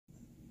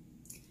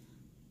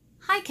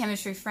Hi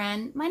chemistry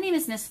friend, my name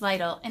is Miss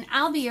Lytle and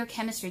I'll be your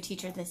chemistry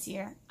teacher this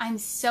year. I'm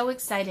so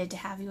excited to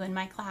have you in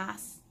my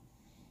class.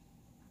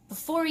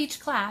 Before each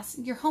class,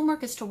 your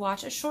homework is to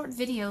watch a short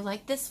video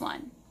like this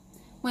one.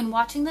 When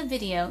watching the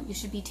video, you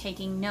should be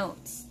taking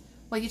notes.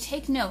 While you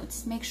take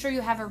notes, make sure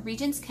you have a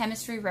Regents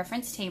Chemistry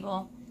reference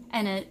table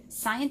and a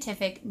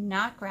scientific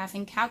not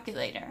graphing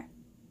calculator.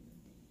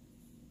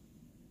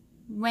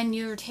 When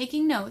you're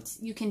taking notes,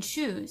 you can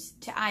choose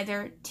to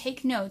either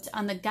take notes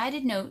on the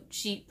guided note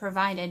sheet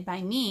provided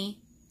by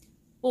me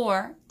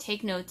or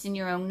take notes in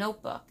your own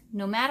notebook.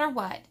 No matter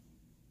what,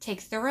 take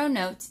thorough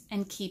notes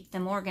and keep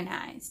them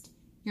organized.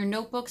 Your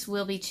notebooks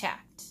will be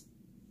checked.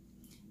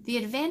 The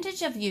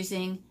advantage of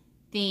using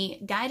the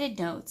guided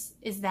notes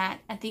is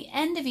that at the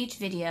end of each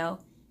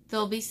video,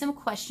 there will be some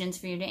questions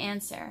for you to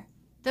answer.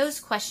 Those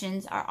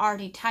questions are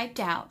already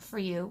typed out for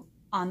you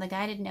on the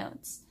guided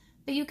notes.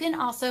 But you can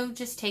also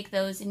just take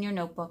those in your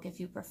notebook if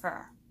you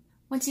prefer.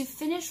 Once you've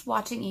finished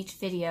watching each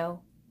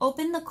video,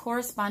 open the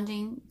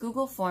corresponding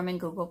Google form in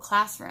Google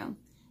Classroom.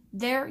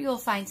 There you'll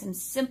find some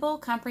simple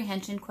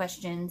comprehension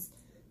questions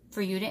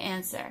for you to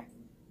answer.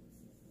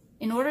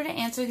 In order to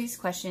answer these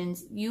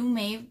questions, you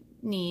may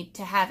need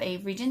to have a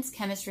Regents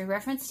Chemistry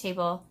reference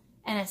table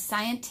and a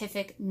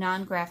scientific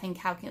non-graphing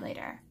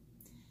calculator.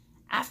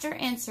 After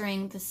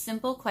answering the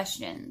simple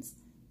questions,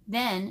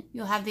 then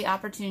you'll have the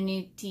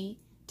opportunity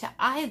to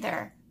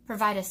either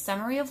provide a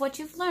summary of what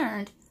you've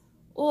learned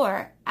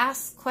or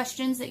ask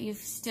questions that you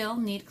still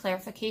need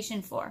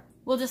clarification for.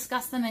 We'll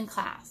discuss them in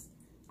class.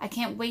 I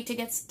can't wait to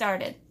get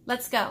started.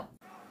 Let's go.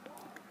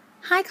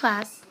 Hi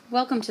class,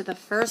 welcome to the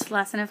first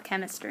lesson of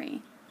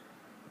chemistry.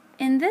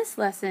 In this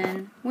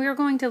lesson, we are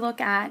going to look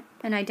at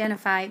and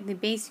identify the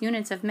base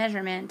units of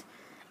measurement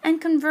and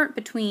convert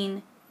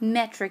between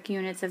metric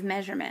units of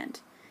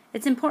measurement.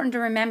 It's important to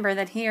remember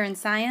that here in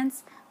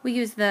science, we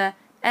use the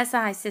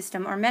SI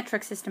system or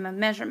metric system of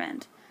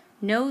measurement.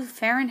 No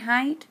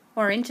Fahrenheit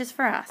or inches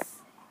for us.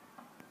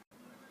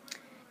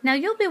 Now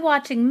you'll be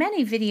watching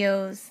many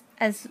videos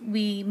as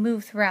we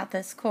move throughout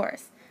this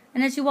course.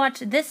 And as you watch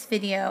this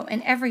video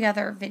and every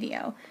other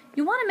video,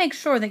 you want to make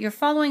sure that you're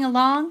following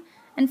along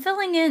and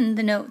filling in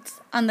the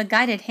notes on the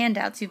guided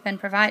handouts you've been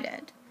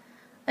provided.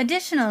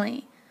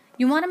 Additionally,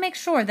 you want to make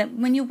sure that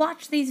when you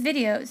watch these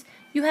videos,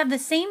 you have the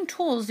same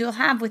tools you'll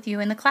have with you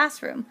in the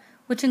classroom,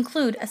 which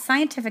include a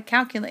scientific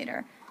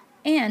calculator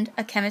and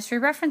a chemistry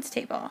reference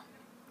table.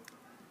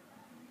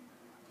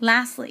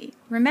 Lastly,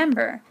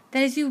 remember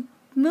that as you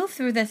move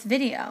through this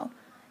video,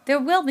 there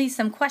will be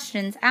some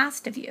questions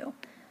asked of you.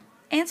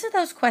 Answer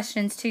those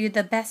questions to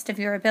the best of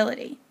your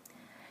ability.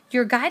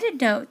 Your guided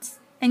notes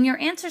and your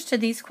answers to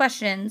these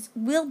questions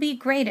will be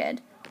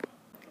graded.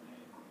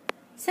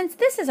 Since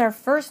this is our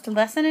first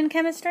lesson in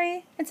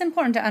chemistry, it's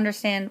important to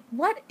understand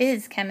what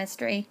is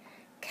chemistry.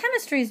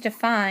 Chemistry is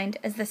defined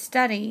as the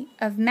study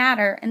of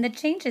matter and the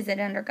changes it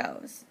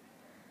undergoes.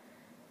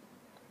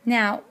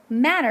 Now,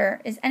 matter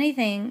is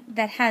anything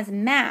that has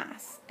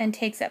mass and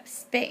takes up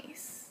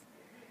space.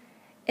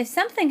 If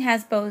something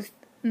has both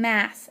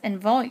mass and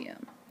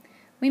volume,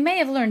 we may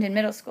have learned in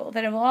middle school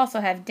that it will also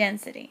have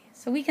density.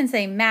 So we can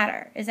say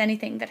matter is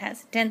anything that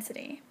has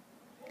density.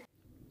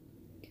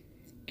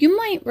 You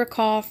might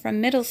recall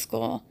from middle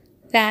school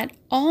that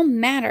all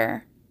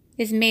matter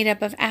is made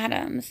up of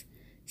atoms.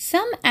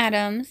 Some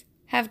atoms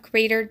have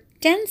greater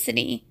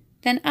density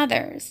than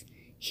others.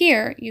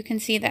 Here you can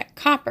see that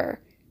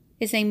copper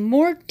is a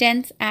more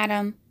dense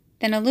atom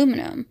than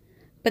aluminum,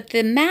 but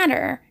the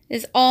matter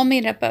is all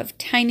made up of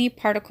tiny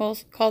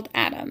particles called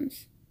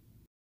atoms.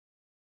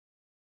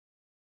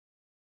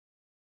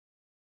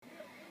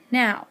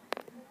 Now,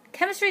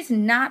 chemistry is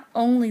not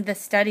only the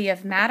study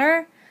of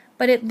matter,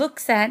 but it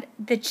looks at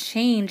the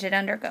change it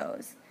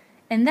undergoes.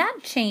 And that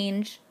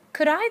change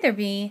could either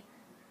be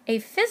a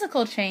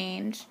physical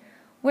change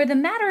where the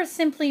matter is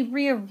simply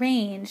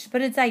rearranged,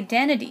 but its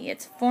identity,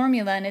 its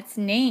formula, and its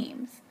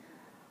names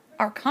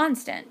are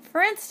constant.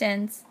 For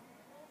instance,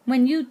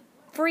 when you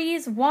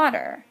freeze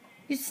water,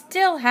 you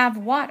still have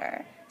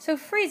water. So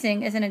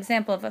freezing is an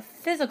example of a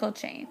physical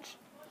change.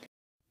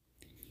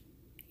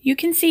 You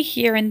can see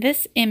here in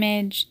this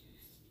image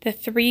the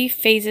 3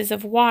 phases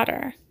of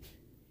water.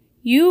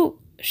 You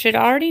should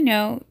already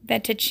know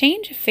that to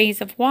change a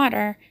phase of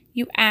water,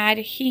 you add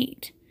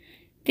heat.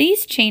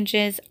 These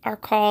changes are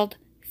called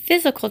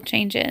physical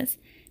changes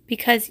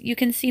because you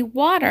can see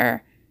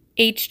water,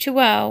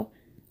 H2O,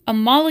 a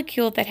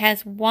molecule that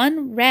has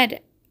 1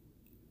 red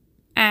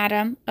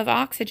atom of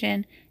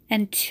oxygen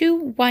and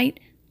 2 white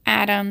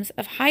atoms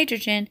of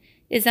hydrogen,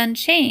 is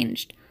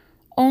unchanged.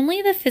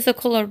 Only the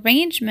physical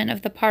arrangement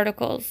of the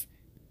particles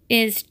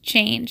is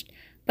changed,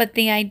 but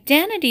the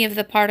identity of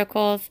the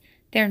particles,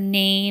 their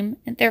name,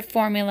 their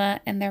formula,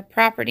 and their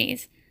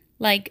properties,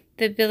 like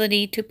the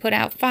ability to put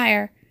out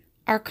fire,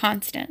 are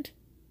constant.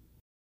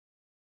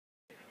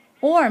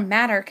 Or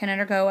matter can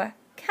undergo a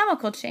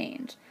chemical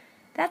change.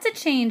 That's a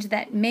change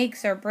that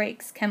makes or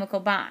breaks chemical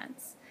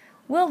bonds.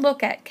 We'll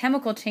look at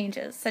chemical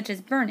changes such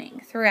as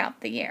burning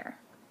throughout the year.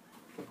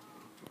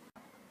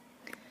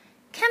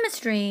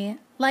 Chemistry,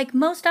 like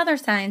most other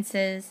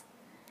sciences,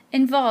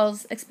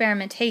 involves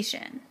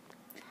experimentation.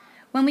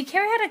 When we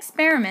carry out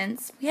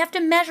experiments, we have to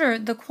measure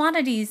the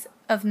quantities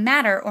of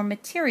matter or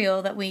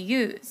material that we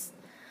use.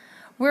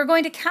 We're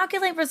going to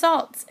calculate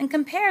results and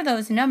compare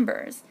those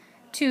numbers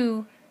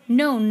to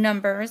known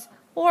numbers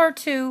or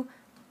to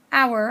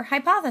our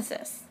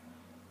hypothesis.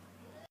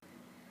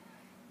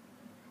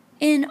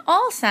 In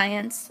all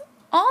science,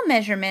 all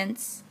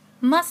measurements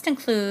must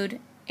include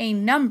a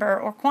number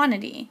or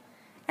quantity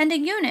and a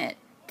unit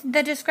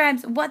that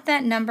describes what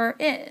that number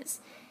is.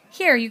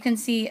 Here you can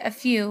see a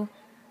few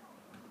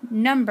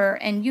number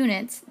and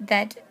units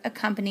that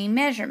accompany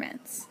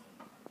measurements.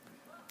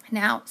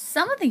 Now,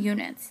 some of the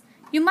units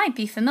you might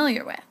be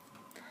familiar with,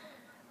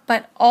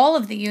 but all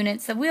of the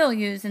units that we'll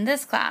use in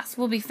this class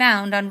will be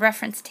found on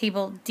reference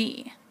table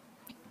D.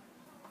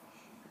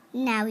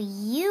 Now,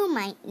 you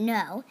might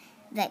know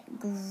that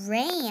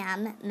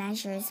gram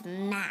measures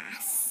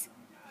mass,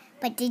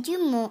 but did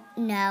you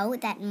know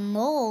that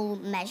mole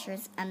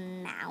measures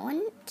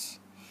amount,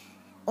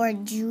 or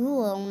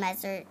joule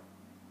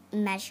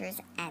measures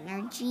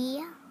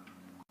energy?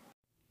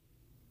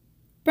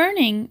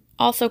 Burning,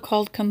 also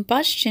called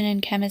combustion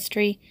in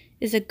chemistry,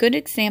 is a good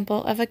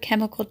example of a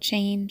chemical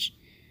change.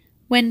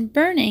 When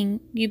burning,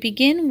 you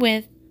begin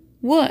with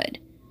wood,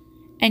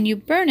 and you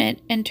burn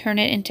it and turn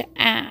it into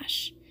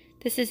ash.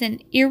 This is an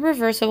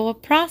irreversible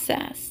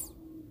process.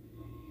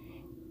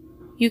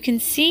 You can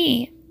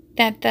see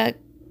that the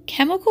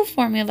chemical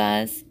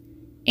formulas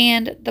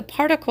and the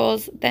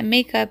particles that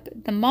make up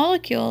the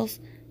molecules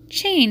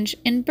change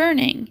in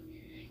burning.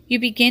 You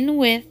begin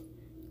with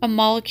a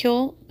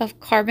molecule of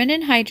carbon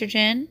and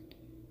hydrogen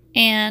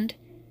and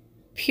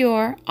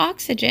pure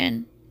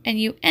oxygen, and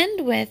you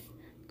end with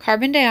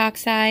carbon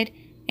dioxide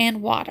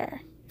and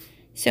water.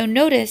 So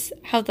notice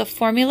how the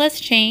formulas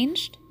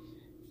changed,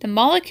 the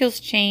molecules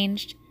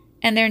changed,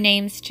 and their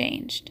names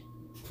changed.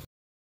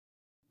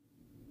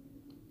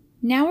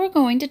 Now we're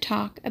going to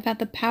talk about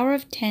the power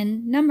of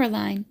 10 number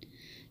line.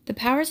 The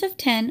powers of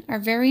 10 are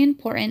very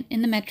important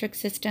in the metric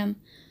system.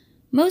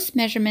 Most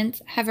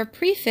measurements have a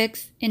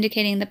prefix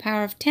indicating the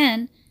power of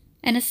 10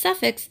 and a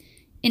suffix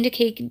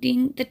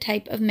indicating the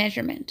type of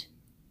measurement.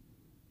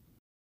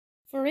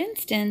 For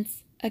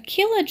instance, a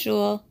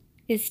kilojoule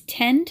is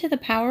 10 to the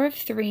power of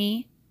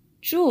 3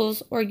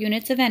 joules or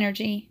units of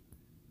energy.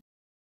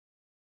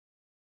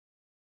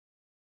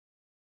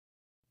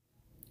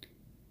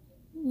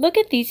 Look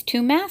at these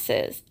two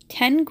masses,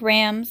 10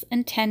 grams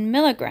and 10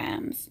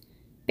 milligrams.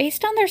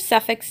 Based on their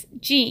suffix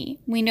G,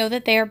 we know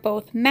that they are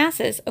both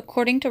masses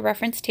according to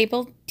reference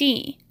table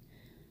D.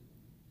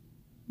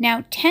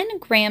 Now 10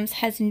 grams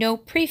has no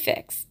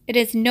prefix. It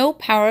is no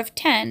power of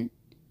 10.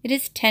 It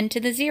is 10 to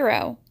the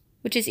 0,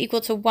 which is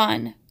equal to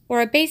 1,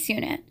 or a base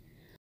unit.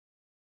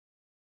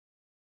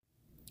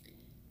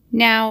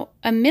 Now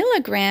a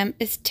milligram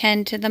is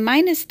 10 to the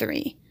minus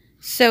 3,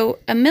 so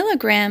a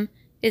milligram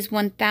is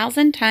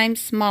 1,000 times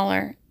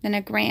smaller than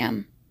a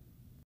gram.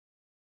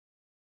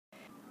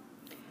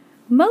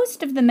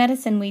 Most of the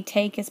medicine we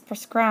take is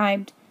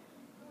prescribed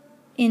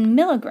in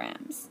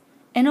milligrams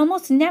and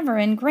almost never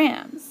in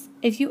grams.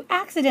 If you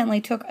accidentally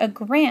took a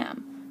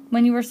gram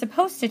when you were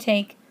supposed to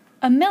take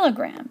a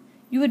milligram,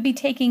 you would be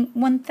taking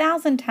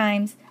 1,000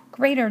 times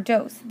greater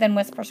dose than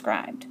was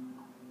prescribed.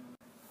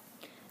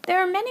 There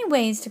are many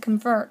ways to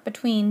convert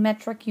between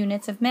metric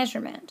units of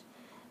measurement,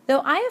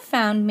 though I have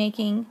found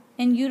making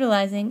and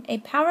utilizing a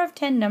power of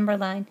 10 number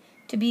line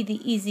to be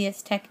the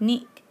easiest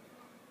technique.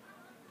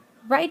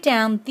 Write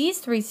down these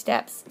 3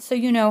 steps so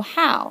you know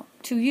how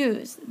to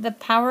use the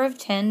power of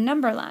 10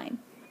 number line.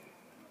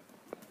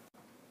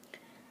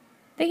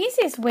 The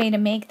easiest way to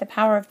make the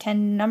power of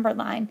 10 number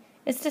line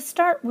is to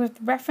start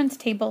with reference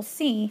table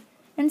C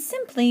and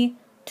simply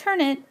turn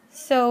it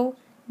so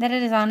that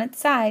it is on its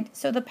side,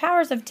 so the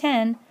powers of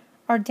 10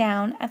 are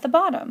down at the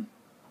bottom.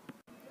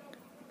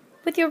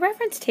 With your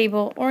reference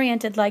table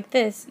oriented like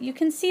this, you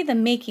can see the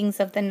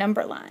makings of the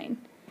number line.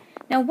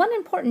 Now, one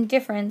important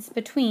difference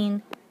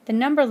between the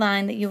number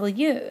line that you will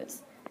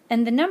use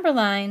and the number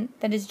line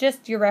that is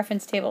just your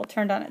reference table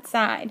turned on its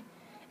side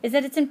is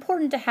that it's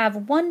important to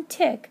have 1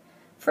 tick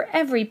for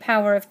every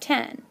power of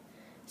 10.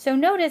 So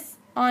notice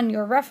on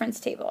your reference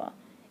table,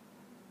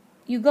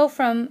 you go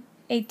from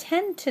a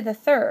 10 to the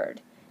 3rd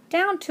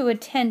down to a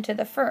 10 to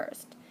the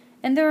 1st,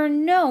 and there are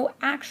no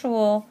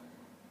actual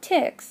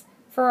ticks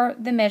for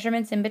the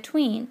measurements in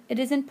between. It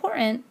is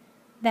important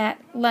that,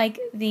 like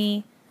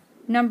the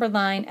number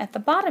line at the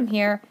bottom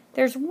here,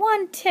 there's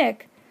 1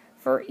 tick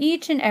for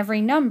each and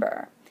every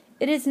number.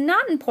 It is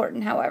not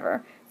important,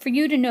 however, for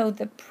you to know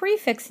the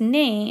prefix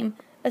name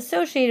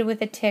associated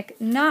with a tick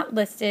not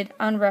listed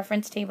on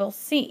reference table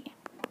C.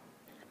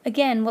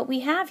 Again, what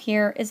we have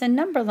here is a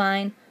number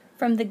line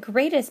from the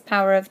greatest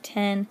power of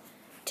 10,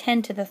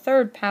 10 to the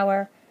 3rd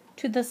power,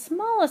 to the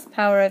smallest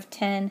power of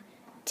 10,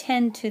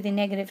 10 to the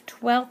negative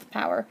 12th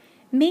power,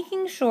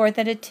 making sure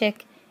that a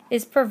tick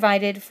is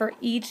provided for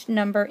each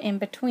number in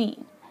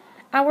between.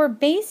 Our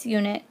base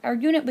unit, our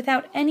unit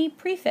without any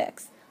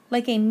prefix,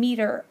 like a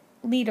meter,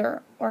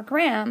 liter, or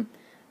gram,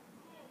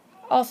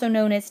 also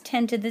known as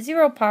 10 to the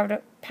 0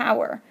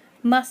 power,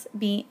 must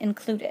be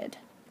included.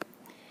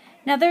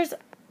 Now there's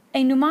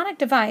a mnemonic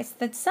device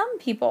that some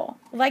people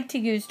like to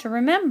use to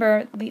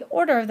remember the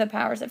order of the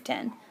powers of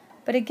 10.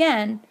 But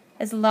again,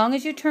 as long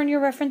as you turn your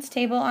reference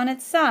table on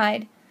its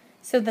side,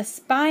 so the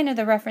spine of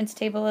the reference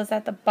table is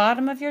at the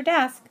bottom of your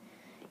desk,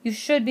 you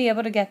should be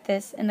able to get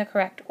this in the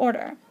correct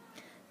order.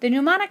 The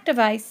mnemonic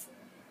device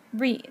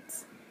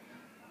reads,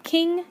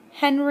 King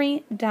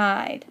Henry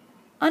died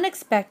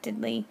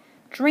unexpectedly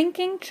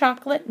drinking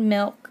chocolate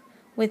milk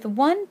with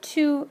 1,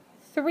 2,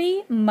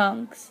 3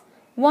 monks,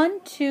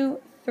 1, 2,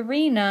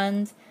 3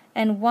 nuns,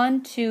 and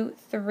 1, 2,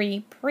 3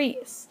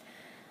 priests.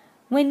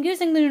 When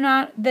using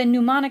the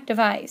mnemonic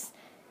device,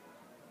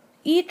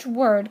 each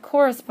word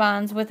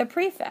corresponds with a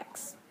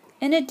prefix.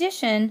 In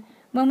addition,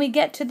 when we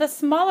get to the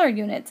smaller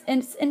units,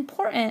 it's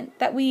important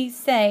that we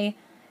say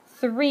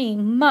 3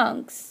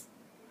 monks,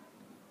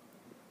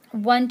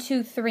 1,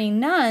 2, 3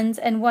 nuns,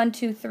 and 1,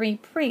 2, 3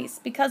 priests,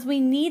 because we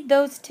need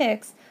those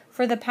ticks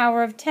for the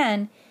power of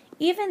 10,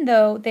 even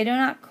though they do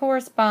not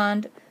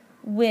correspond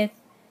with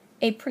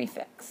a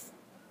prefix.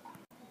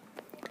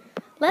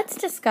 Let's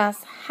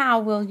discuss how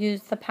we'll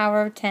use the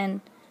power of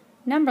 10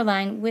 number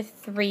line with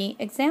 3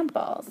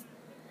 examples.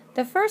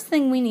 The first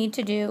thing we need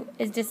to do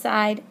is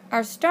decide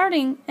our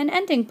starting and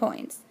ending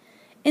points.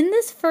 In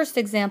this first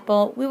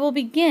example, we will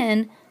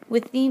begin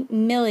with the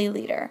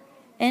milliliter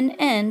and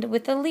end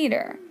with the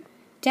liter.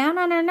 Down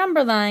on our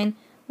number line,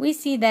 we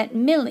see that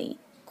milli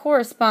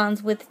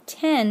corresponds with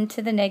 10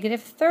 to the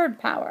negative 3rd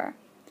power,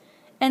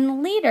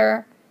 and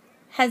liter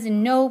has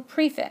no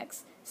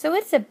prefix, so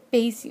it's a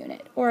base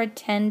unit, or a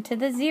 10 to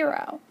the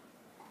 0.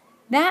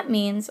 That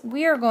means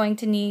we are going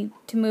to need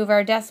to move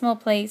our decimal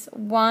place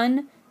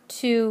 1,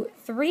 2,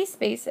 3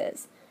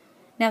 spaces.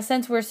 Now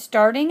since we're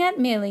starting at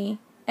milli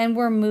and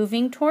we're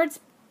moving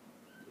towards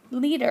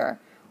liter,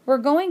 we're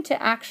going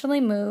to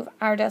actually move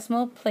our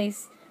decimal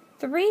place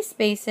 3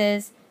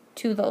 spaces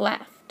to the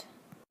left.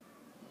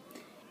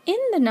 In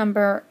the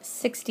number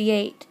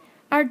 68,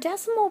 our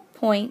decimal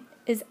point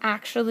is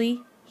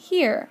actually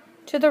here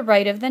to the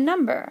right of the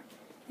number.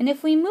 And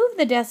if we move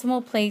the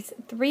decimal place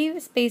 3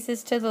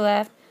 spaces to the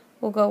left,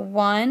 we'll go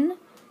 1,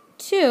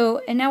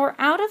 2, and now we're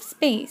out of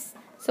space.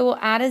 So we'll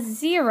add a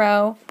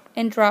 0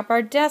 and drop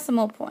our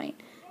decimal point.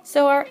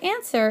 So our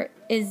answer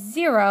is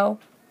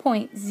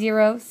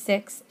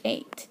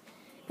 0.068.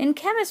 In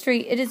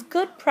chemistry, it is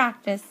good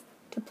practice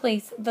to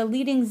place the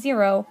leading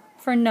 0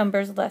 for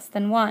numbers less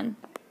than 1.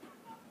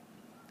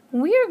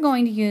 We are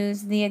going to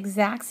use the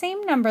exact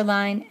same number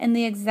line and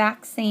the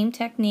exact same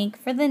technique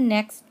for the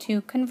next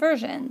 2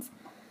 conversions.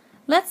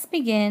 Let's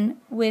begin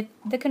with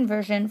the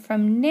conversion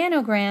from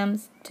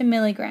nanograms to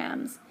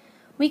milligrams.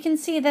 We can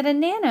see that a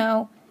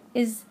nano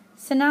is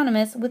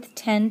synonymous with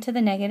 10 to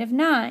the negative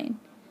 9,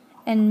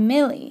 and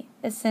milli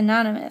is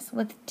synonymous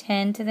with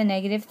 10 to the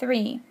negative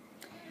 3.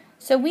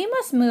 So we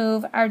must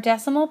move our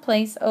decimal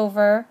place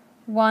over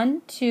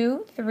 1,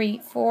 2, 3,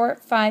 4,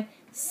 5,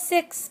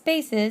 6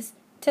 spaces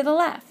to the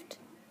left.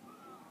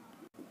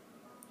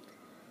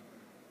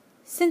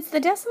 Since the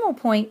decimal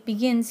point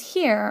begins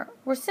here,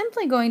 we're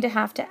simply going to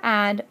have to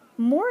add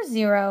more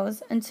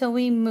zeros until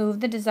we move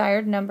the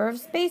desired number of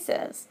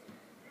spaces.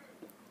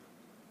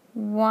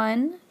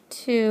 1,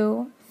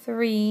 2,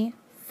 3,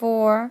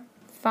 4,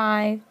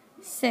 5,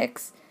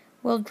 6.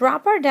 We'll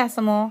drop our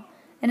decimal,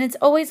 and it's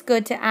always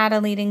good to add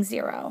a leading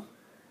 0.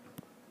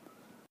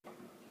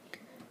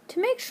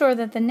 To make sure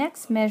that the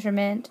next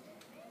measurement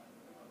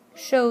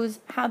shows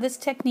how this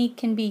technique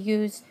can be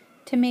used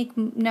to make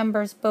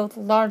numbers both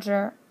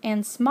larger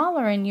and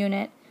smaller in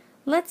unit,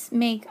 let's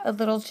make a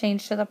little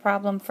change to the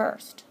problem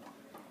first.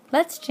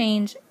 Let's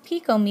change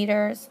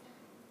picometers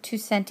to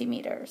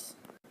centimeters.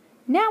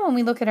 Now when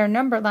we look at our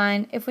number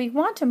line, if we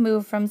want to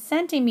move from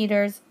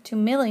centimeters to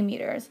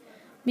millimeters,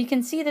 we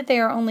can see that they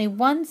are only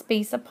 1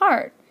 space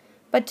apart.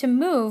 But to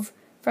move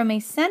from a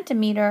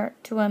centimeter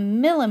to a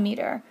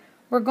millimeter,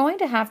 we're going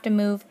to have to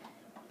move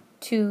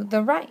to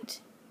the right.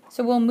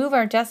 So we'll move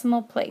our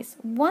decimal place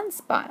 1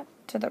 spot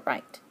to the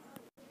right.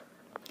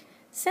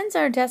 Since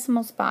our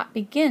decimal spot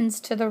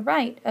begins to the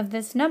right of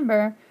this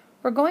number,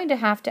 we're going to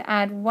have to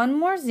add 1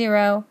 more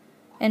 0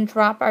 and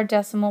drop our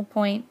decimal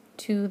point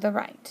to the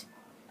right.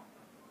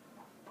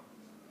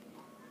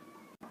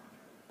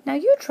 Now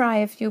you try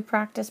a few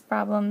practice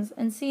problems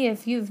and see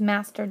if you've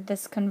mastered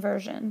this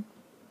conversion.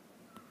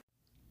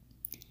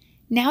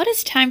 Now it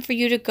is time for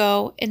you to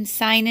go and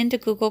sign into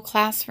Google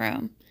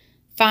Classroom.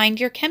 Find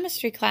your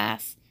chemistry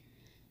class.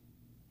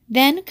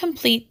 Then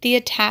complete the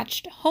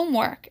attached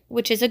homework,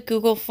 which is a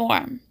Google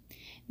form.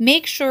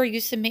 Make sure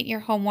you submit your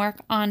homework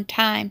on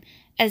time,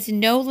 as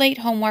no late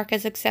homework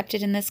is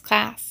accepted in this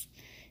class.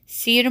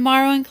 See you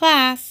tomorrow in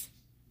class.